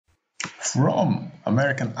From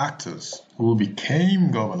American actors who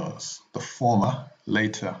became governors, the former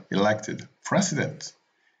later elected president,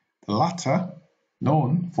 the latter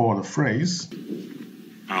known for the phrase,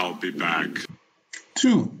 "I'll be back,"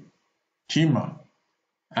 to Chima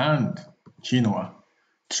and Chinua,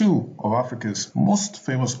 two of Africa's most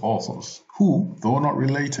famous authors who, though not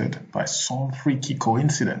related by some freaky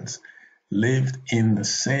coincidence, lived in the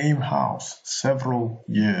same house several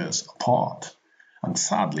years apart. And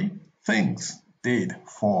sadly, things did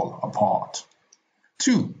fall apart.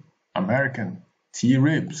 Two American T.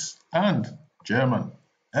 Reeves and German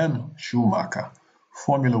M. Schumacher,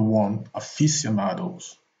 Formula One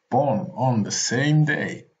aficionados, born on the same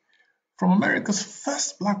day. From America's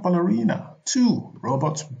first black ballerina to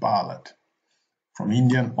Robert Ballard. From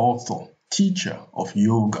Indian author, teacher of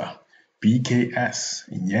yoga, BKS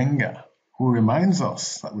Iyengar, who reminds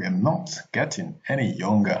us that we are not getting any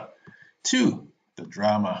younger, to the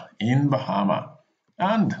drama in Bahama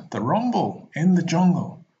and the rumble in the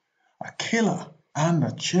jungle, a killer and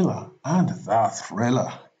a chiller and the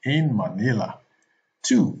thriller in Manila,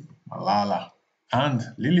 to Malala and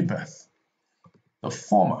Lilibeth, the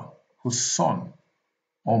former whose son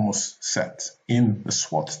almost set in the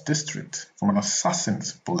SWAT district from an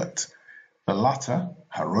assassin's bullet, the latter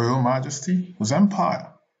Her Royal Majesty, whose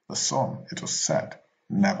empire the son, it was said,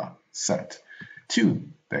 never set, to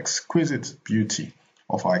the exquisite beauty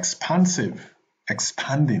of our expansive,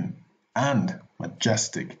 expanding, and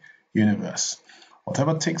majestic universe.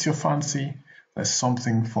 Whatever takes your fancy, there's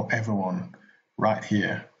something for everyone right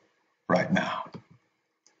here, right now.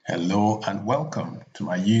 Hello and welcome to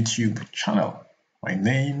my YouTube channel. My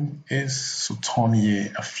name is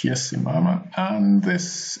Sotonye Afiesimama, and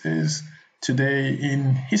this is Today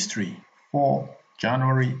in History for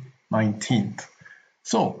January 19th.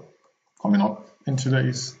 So, coming up in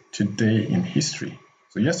today's Today in History.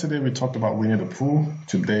 So yesterday we talked about Winnie the Pooh.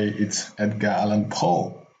 Today it's Edgar Allan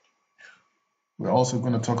Poe. We're also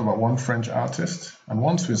going to talk about one French artist and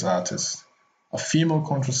one Swiss artist, a female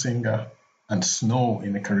country singer, and snow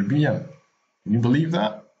in the Caribbean. Can you believe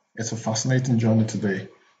that? It's a fascinating journey today.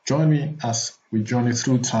 Join me as we journey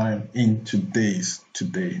through time in today's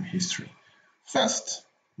Today in History. First,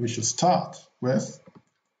 we should start with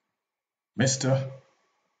Mr.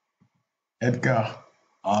 Edgar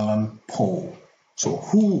Allan Poe. So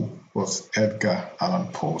who was Edgar Allan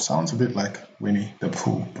Poe? Sounds a bit like Winnie the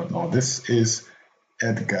Pooh, but no, this is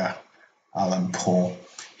Edgar Allan Poe.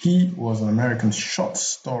 He was an American short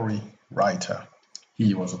story writer.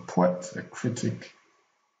 He was a poet, a critic,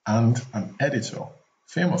 and an editor,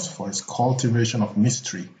 famous for his cultivation of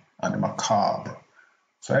mystery and the macabre.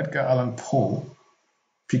 So Edgar Allan Poe,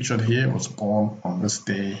 pictured here, was born on this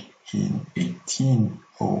day in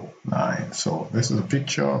 1809. So this is a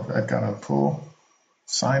picture of Edgar Allan Poe,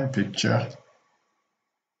 signed picture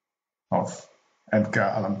of Edgar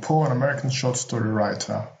Allan Poe, an American short story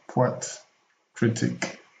writer, poet,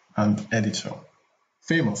 critic, and editor,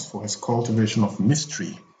 famous for his cultivation of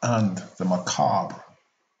mystery and the macabre,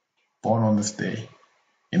 born on this day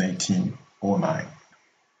in 1809.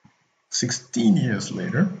 16 years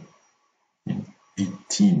later, in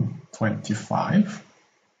 1825,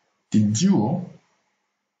 the duo,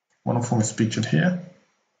 one of whom is pictured here,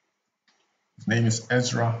 his name is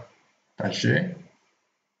Ezra Daggett,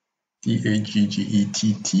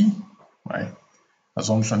 Daggett, right?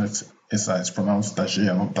 Assumption is that it's pronounced Daggett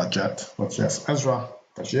and not Daggett, but yes, Ezra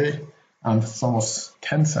Daggett and Thomas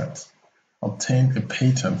Kensett obtained a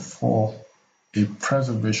patent for a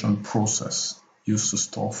preservation process used to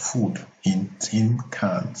store food in tin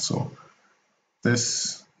cans. So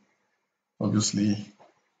this, obviously,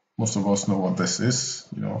 most of us know what this is,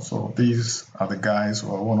 so these are the guys,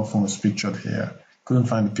 or one of whom is pictured here. Couldn't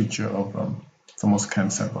find a picture of Thomas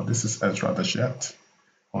Kensett, but this is Ezra Daggett,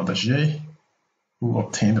 or Daggett, who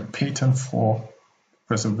obtained a patent for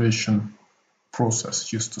preservation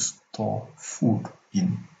process used to store food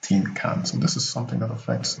in tin cans. And this is something that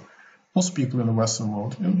affects most people in the Western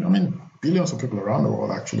world. I mean, billions of people around the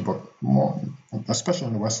world, actually, but more, especially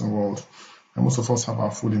in the Western world. And most of us have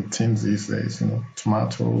our food in tins these days,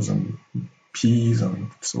 tomatoes and peas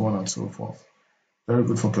and so on and so forth. Very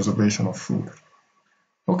good for preservation of food.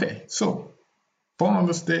 Okay, so born on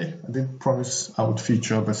this day, I did promise I would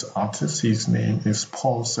feature this artist. His name is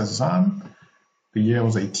Paul Cézanne. The year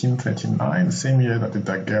was 1839, the same year that the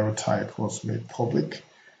daguerreotype was made public.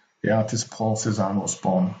 The artist Paul Cézanne was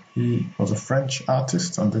born. He was a French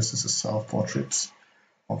artist, and this is a self-portrait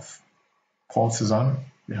of Paul Cézanne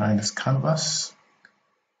behind his canvas.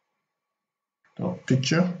 The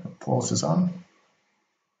picture of Paul Cézanne,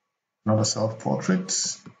 another self-portrait.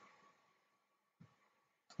 So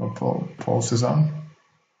Paul Cézanne.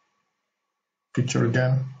 Picture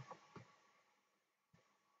again.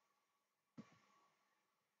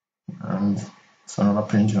 And it's another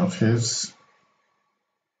painting of his.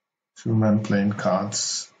 Two men playing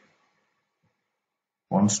cards,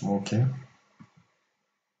 one smoking.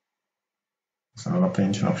 It's another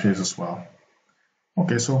painting of his as well.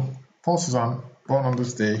 Okay, so Paul Cézanne, born on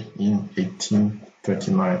this day in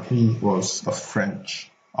 1839. He was a French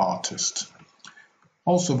artist.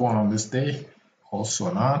 Also born on this day, also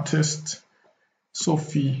an artist,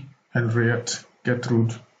 Sophie Henriette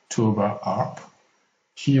Gertrud Taeuber-Arp.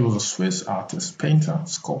 She was a Swiss artist, painter,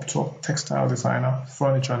 sculptor, textile designer,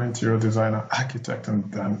 furniture and interior designer, architect,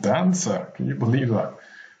 and dancer. Can you believe that?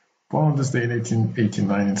 Born on this day in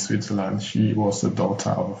 1889 in Switzerland, she was the daughter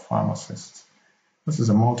of a pharmacist. This is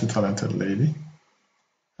a multi-talented lady.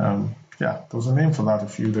 There was a name for that a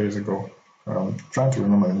few days ago. Trying to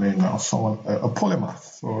remember the name now. Someone, a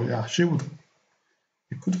polymath. So yeah, you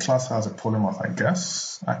could class her as a polymath, I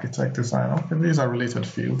guess. Architect, designer. Okay, these are related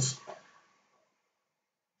fields.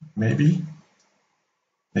 Maybe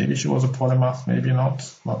she was a polymath, maybe not.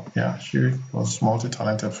 But yeah, she was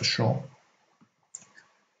multi-talented for sure.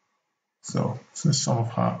 So this is some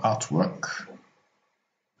of her artwork.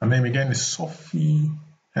 Her name again is Sophie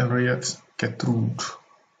Henriette Gertrud.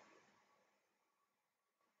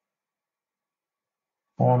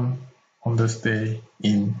 Born on this day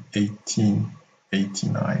in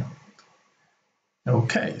 1889.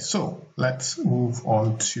 Okay, so let's move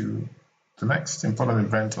on to the next important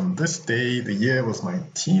event on this day. The year was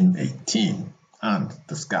 1918, and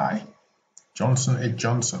this guy, Johnson H.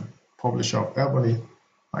 Johnson, publisher of Ebony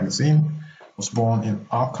magazine, was born in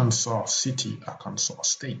Arkansas City, Arkansas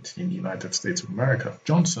State in the United States of America.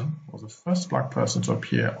 Johnson was the first black person to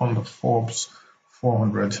appear on the Forbes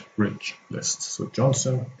 400 Rich list. So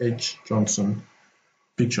Johnson H. Johnson,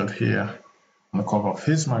 pictured here on the cover of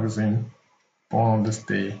his magazine, born on this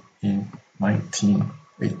day in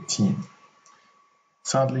 1918.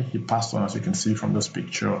 Sadly, he passed on, as you can see from this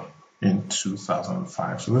picture, in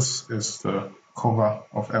 2005. So this is the cover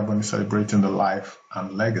of Ebony celebrating the life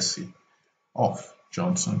and legacy of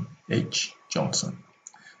Johnson H. Johnson.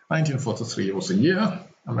 1943 was the year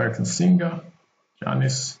American singer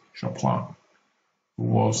Janis Joplin, who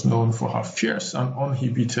was known for her fierce and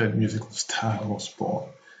uninhibited musical style, was born.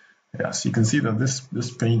 Yes, you can see that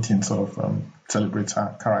this painting sort of celebrates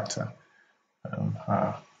her character,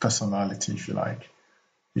 her personality, if you like,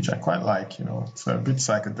 which I quite like. It's a bit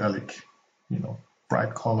psychedelic,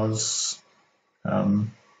 bright colors,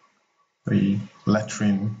 the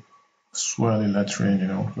lettering, swirly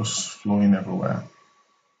lettering, just flowing everywhere.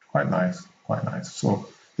 Quite nice. So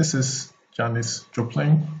this is Janis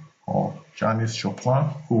Joplin, or Janis Joplin,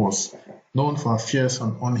 who was known for her fierce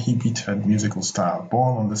and uninhibited musical style,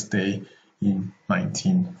 born on this day in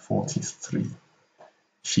 1943.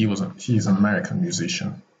 She is an American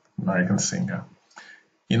musician, American singer.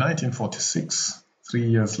 In 1946, 3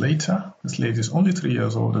 years later, this lady is only 3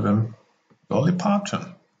 years older than Dolly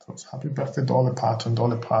Parton. So happy birthday, Dolly Parton.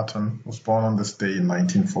 Dolly Parton was born on this day in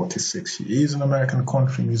 1946. She is an American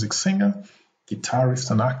country music singer, guitarist,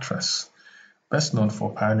 and actress, best known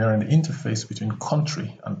for pioneering the interface between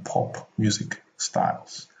country and pop music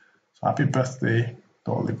styles. So happy birthday,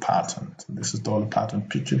 Dolly Parton. So this is Dolly Parton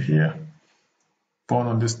pictured here. Born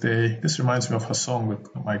on this day. This reminds me of her song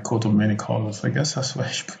with My Coat of Many Colors. I guess that's why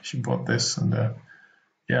she bought this. And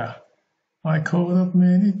yeah, my coat of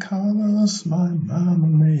many colors, my mama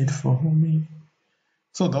made for me.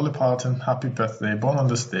 So Dolly Parton, happy birthday. Born on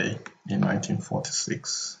this day in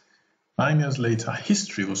 1946. 9 years later,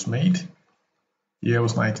 history was made. The year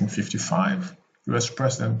was 1955. US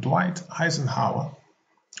President Dwight Eisenhower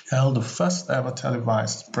held the first ever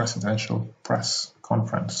televised presidential press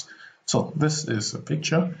conference. So this is a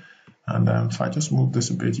picture, and if I just move this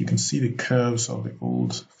a bit, you can see the curves of the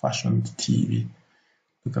old-fashioned TV.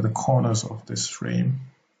 Look at the corners of this frame.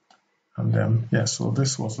 And so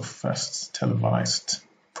this was the first televised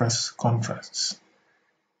press conference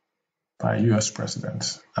by a US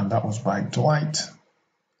president, and that was by Dwight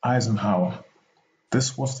Eisenhower.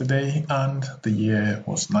 This was the day, and the year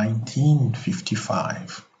was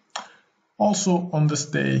 1955. Also on this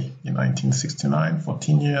day in 1969,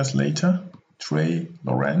 14 years later, Trey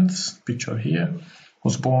Lawrence, pictured here,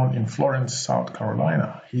 was born in Florence, South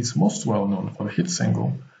Carolina. He is most well known for the hit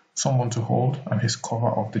single Someone to Hold and his cover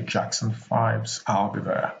of the Jackson 5's I'll Be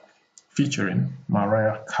There, featuring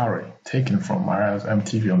Mariah Carey, taken from Mariah's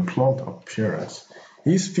MTV Unplugged appearance.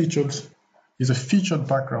 He's a featured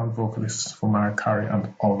background vocalist for Mariah Carey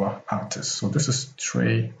and other artists. So this is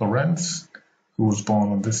Trey Lawrence, who was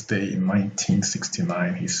born on this day in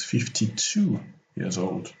 1969. He's 52 years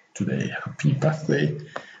old today. Happy birthday,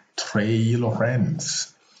 Trey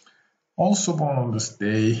Lawrence. Also born on this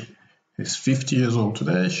day, he's 50 years old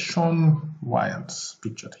today, Shawn Wayans,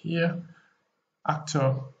 pictured here.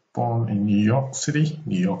 Actor born in New York City,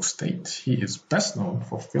 New York State. He is best known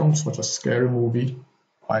for films such as Scary Movie,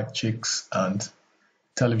 White Chicks, and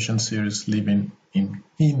television series Living in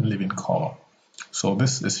Living Color. So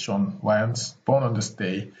this is Shawn Wayans, born on this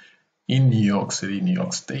day in New York City, New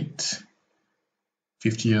York State.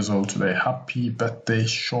 50 years old today. Happy birthday,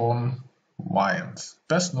 Shawn Wayans.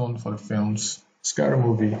 Best known for the films Scary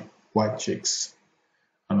Movie, White Chicks,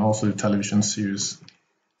 and also the television series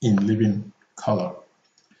In Living Color.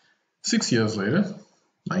 6 years later,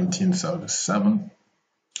 1977,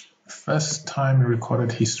 first time in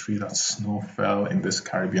recorded history that snow fell in this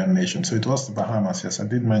Caribbean nation. So it was the Bahamas. Yes, I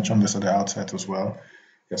did mention this at the outset as well.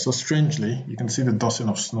 Yeah, so strangely, you can see the dusting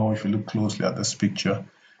of snow if you look closely at this picture.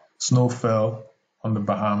 Snow fell on the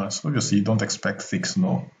Bahamas. Obviously, you don't expect thick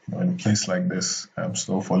snow, in a place like this.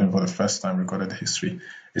 Snow falling for the first time recorded history.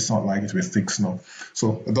 It's not like it with thick snow.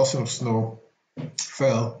 So a dusting of snow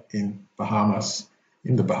fell in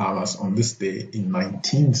the Bahamas on this day in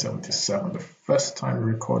 1977, the first time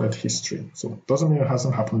recorded history. So it doesn't mean it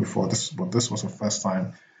hasn't happened before, but this was the first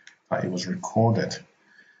time that it was recorded.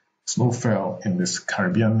 Snow fell in this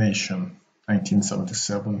Caribbean nation.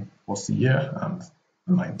 1977 was the year, and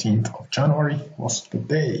the 19th of January was the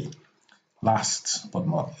day. Last but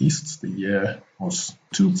not least, the year was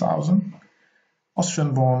 2000.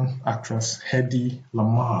 Austrian-born actress Hedy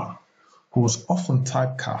Lamarr, who was often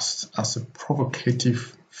typecast as a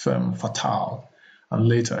provocative femme fatale and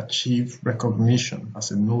later achieved recognition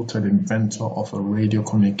as a noted inventor of a radio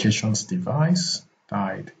communications device,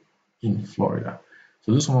 died in Florida.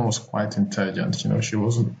 So this woman was quite intelligent. She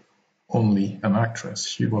wasn't only an actress,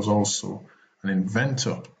 she was also an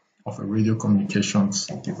inventor of a radio communications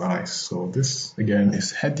device. So this again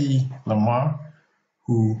is Hedy Lamarr,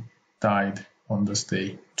 who died on this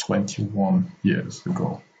day 21 years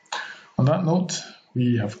ago. On that note,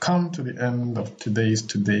 we have come to the end of today's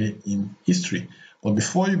Today in History. But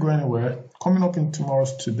before you go anywhere, coming up in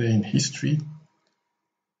tomorrow's Today in History,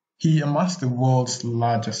 he amassed the world's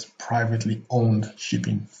largest privately owned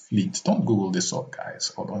shipping fleet. Don't Google this up,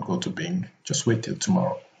 guys, or don't go to Bing. Just wait till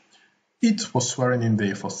tomorrow. It was swearing in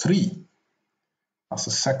day for 3. That's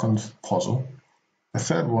the second puzzle. The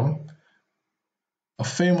third one, a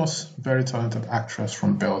famous, very talented actress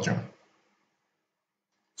from Belgium.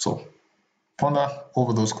 So ponder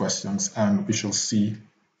over those questions and we shall see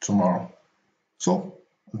tomorrow. So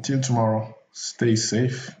until tomorrow, stay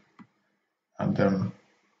safe and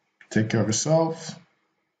take care of yourself.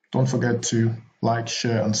 Don't forget to like,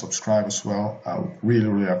 share, and subscribe as well. I would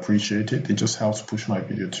really appreciate it. It just helps push my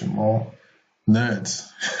video to more nerds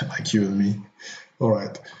like you and me. All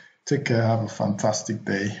right, take care, have a fantastic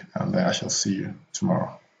day, and I shall see you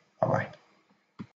tomorrow.